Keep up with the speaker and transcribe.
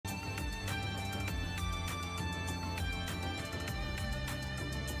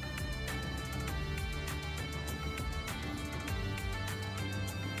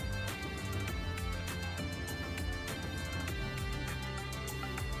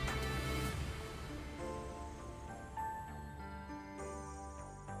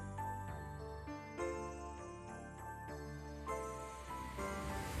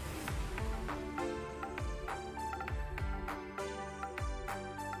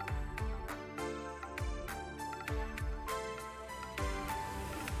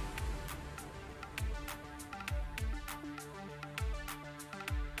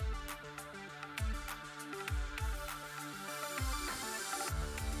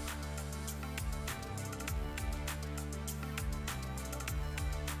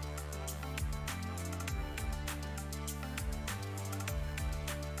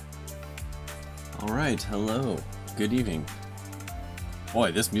Alright, hello. Good evening.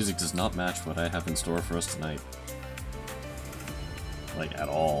 Boy, this music does not match what I have in store for us tonight. Like, at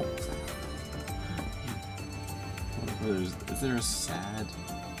all. Is there a sad...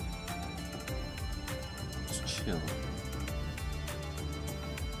 Just chill.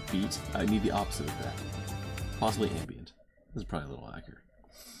 Beat? I need the opposite of that. Possibly ambient. This is probably a little accurate.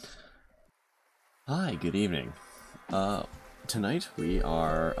 Hi, good evening. Tonight we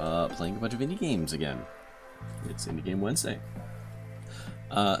are playing a bunch of indie games again. It's Indie Game Wednesday.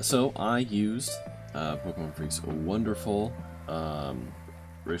 So I used Pokemon Freak's wonderful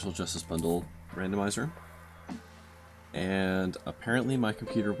Racial Justice Bundle randomizer, and apparently my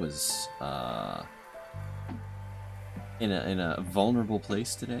computer was in a vulnerable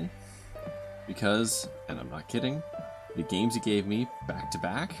place today because, and I'm not kidding, the games he gave me back to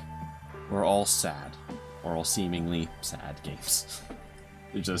back were all sad. Or all seemingly sad games.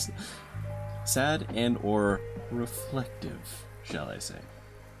 They're just sad and or reflective, shall I say.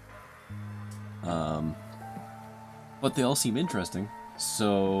 But they all seem interesting.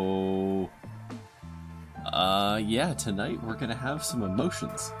 So yeah, tonight we're gonna have some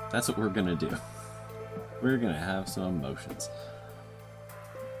emotions. That's what we're gonna do. We're gonna have some emotions.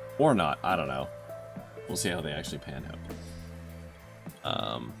 Or not, I don't know. We'll see how they actually pan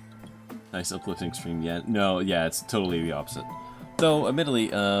out. Nice uplifting stream, yeah. No, yeah, it's totally the opposite. Though, admittedly,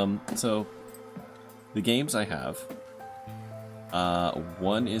 so, the games I have,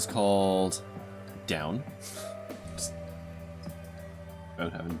 one is called Down. Just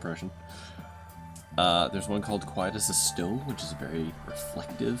about have an impression. There's one called Quiet as a Stone, which is a very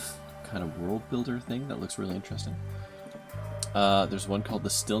reflective kind of world builder thing that looks really interesting. There's one called The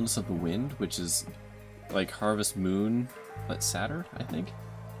Stillness of the Wind, which is like Harvest Moon, but sadder, I think.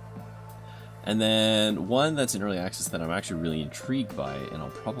 And then one that's in early access that I'm actually really intrigued by, and I'll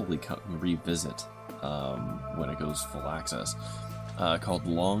probably revisit when it goes full access, called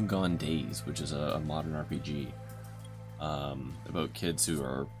Long Gone Days, which is a modern RPG about kids who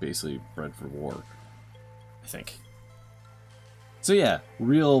are basically bred for war, I think. So yeah,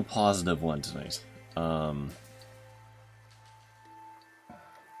 real positive one tonight.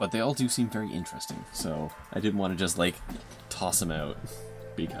 But they all do seem very interesting, so I didn't want to just like toss them out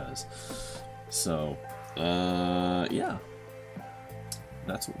because... So, yeah,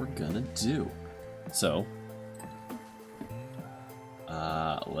 that's what we're gonna do. So,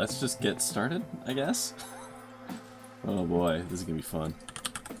 let's just get started, I guess. Oh boy, this is gonna be fun.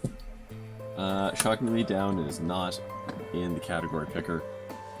 Shockingly Down is not in the category picker.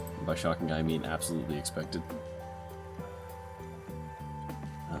 And by shocking, I mean absolutely expected.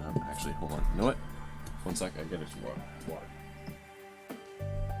 Actually, hold on. You know what? 1 sec, I get it some water.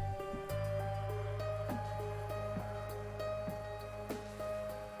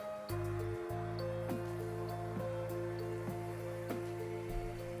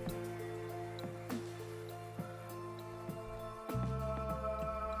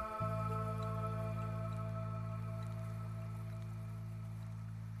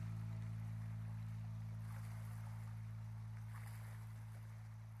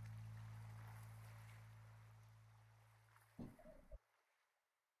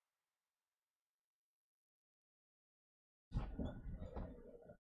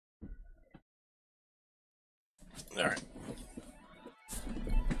 Alright.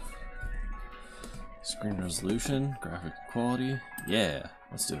 Screen resolution, graphic quality. Yeah,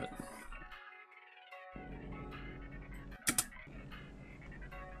 let's do it.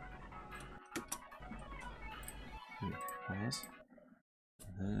 Here, pause.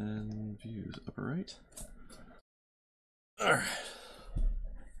 And then views upper right. Alright.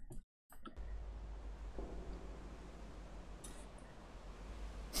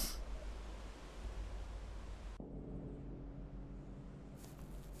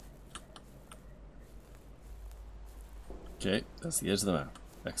 Okay, that's the edge of the map.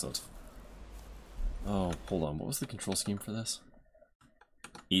 Excellent. Oh, hold on. What was the control scheme for this?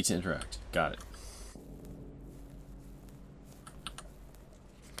 E to interact. Got it.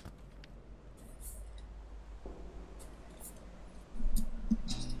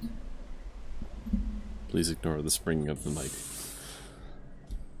 Please ignore the springing of the mic.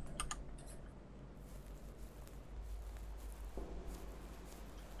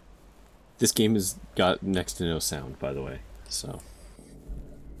 This game has got next to no sound, by the way, so...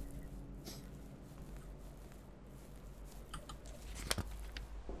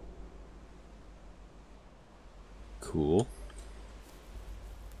 Cool.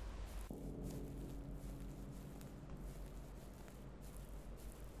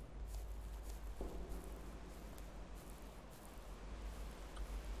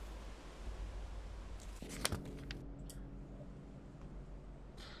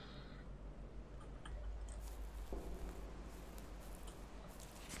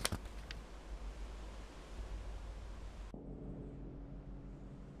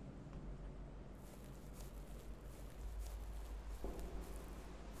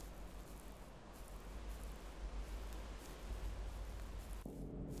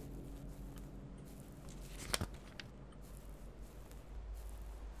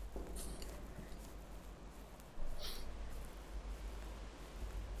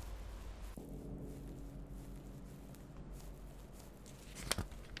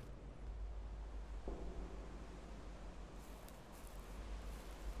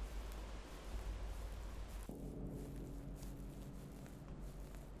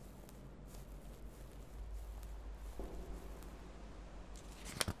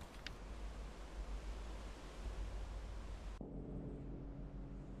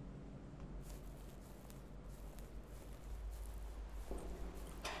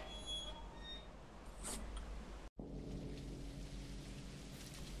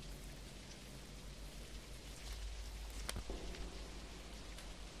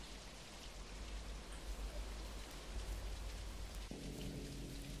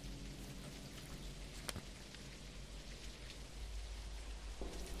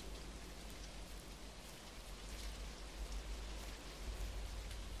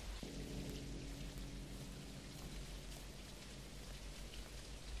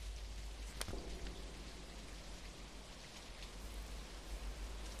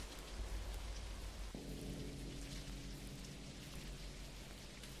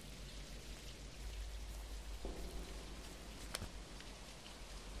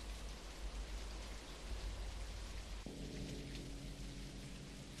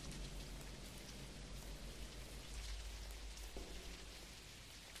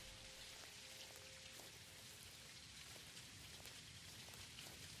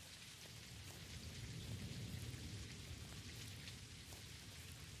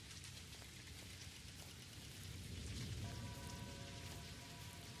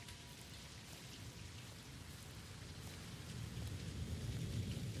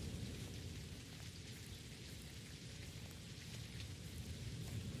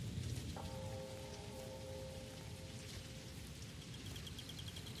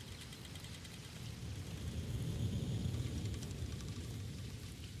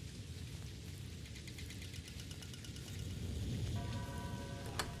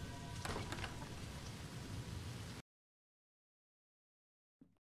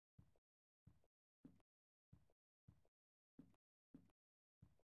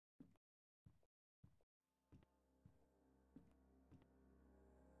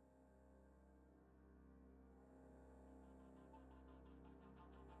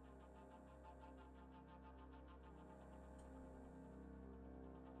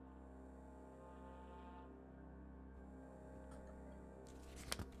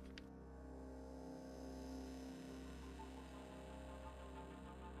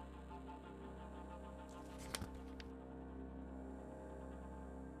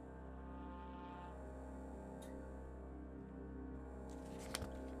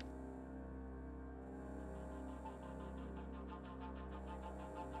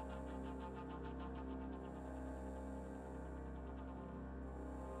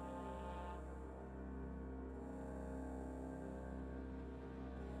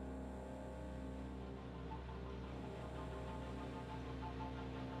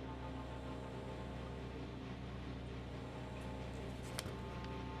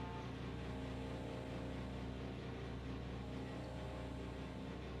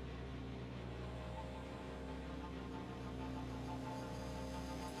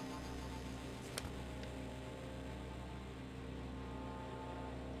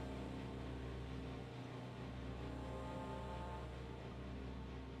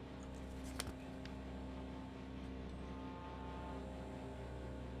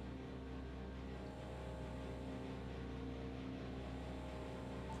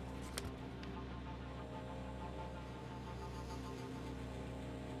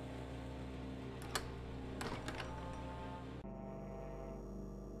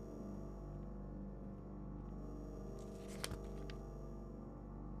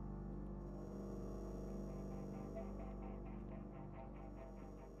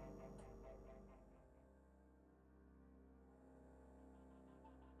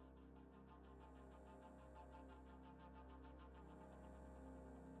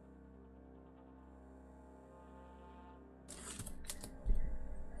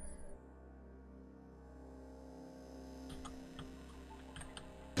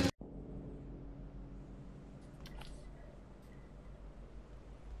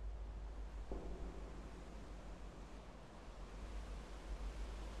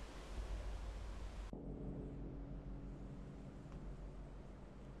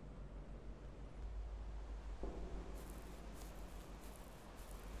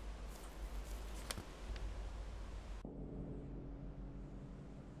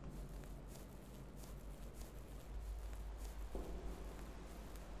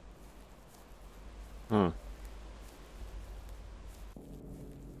 Huh.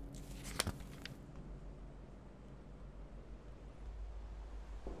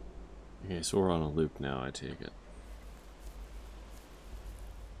 Okay, so we're on a loop now, I take it.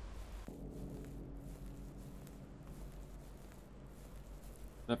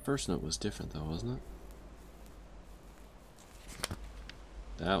 That first note was different though, wasn't it?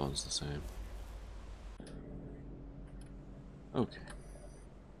 That one's the same. Okay.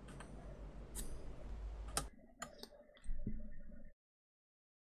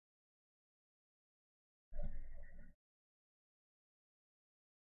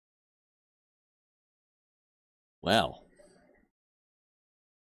 Well.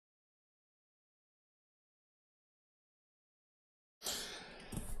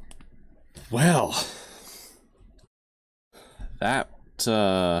 Well. That,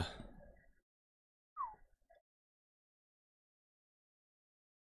 that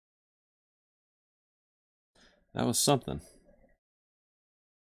was something.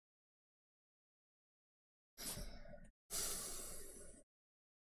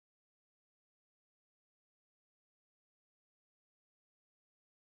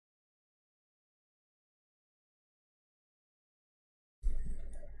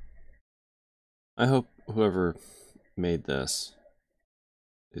 I hope whoever made this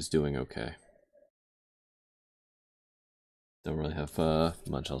is doing okay. Don't really have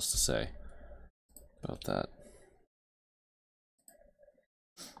much else to say about that.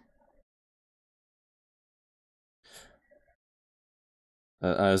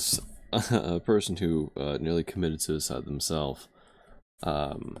 As a person who nearly committed suicide themselves,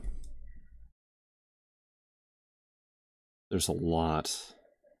 there's a lot.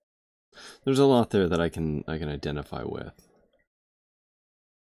 There's a lot there that I can identify with.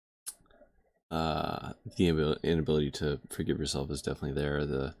 The inability to forgive yourself is definitely there.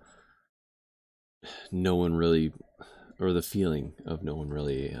 The no one really, or the feeling of no one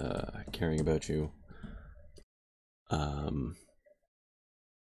really caring about you.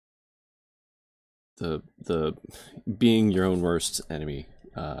 The being your own worst enemy,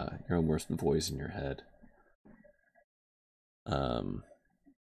 your own worst voice in your head.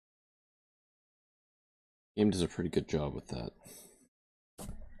 Game does a pretty good job with that.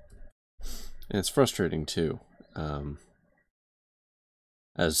 And it's frustrating too.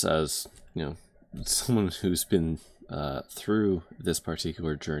 As you know, someone who's been through this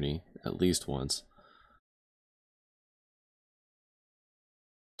particular journey at least once,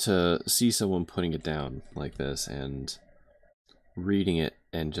 to see someone putting it down like this and reading it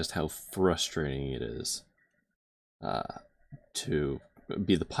and just how frustrating it is to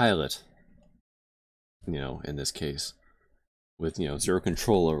be the pilot, you know, in this case, with, you know, zero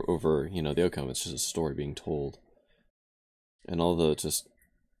control over, you know, the outcome. It's just a story being told. And all the just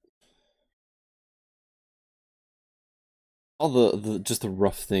the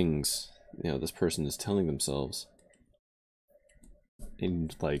rough things, you know, this person is telling themselves.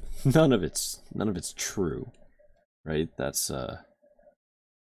 And like none of it's true, right? That's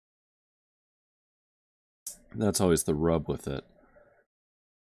always the rub with it.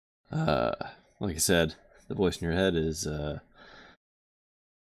 Like I said, the voice in your head is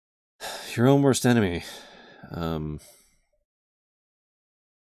your own worst enemy.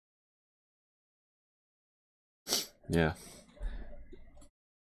 Yeah.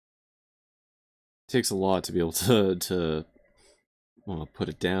 It takes a lot to be able to well, put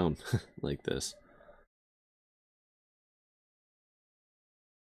it down like this.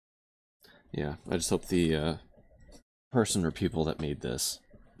 Yeah, I just hope the person or people that made this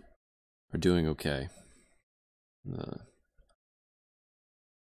are doing okay.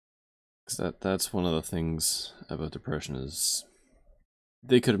 Cause that's one of the things about depression is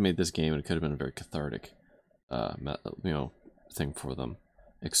they could have made this game and it could have been a very cathartic, you know, thing for them,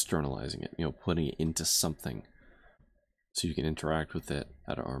 externalizing it, you know, putting it into something so you can interact with it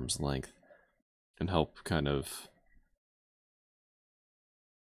at arm's length and help kind of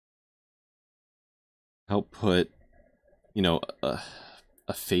put, you know, a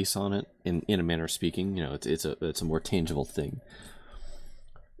face on it in a manner of speaking. You know, it's a more tangible thing,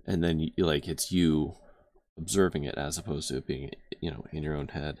 and then you like it's you observing it as opposed to it being, you know, in your own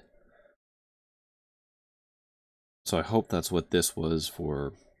head. So I hope that's what this was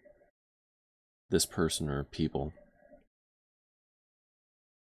for this person or people.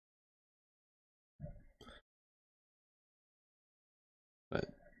 But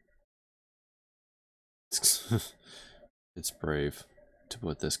it's brave to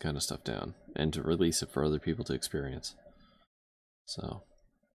put this kind of stuff down and to release it for other people to experience. So,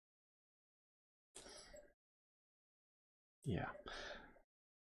 yeah.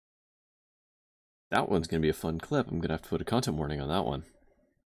 That one's going to be a fun clip. I'm going to have to put a content warning on that one.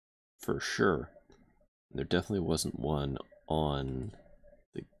 For sure. There definitely wasn't one on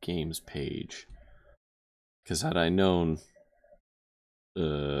the games page. Because had I known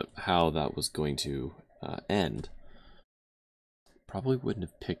how that was going to end, probably wouldn't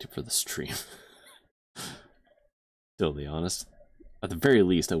have picked it for the stream. Totally honest. At the very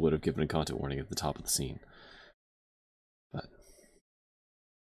least, I would have given a content warning at the top of the scene.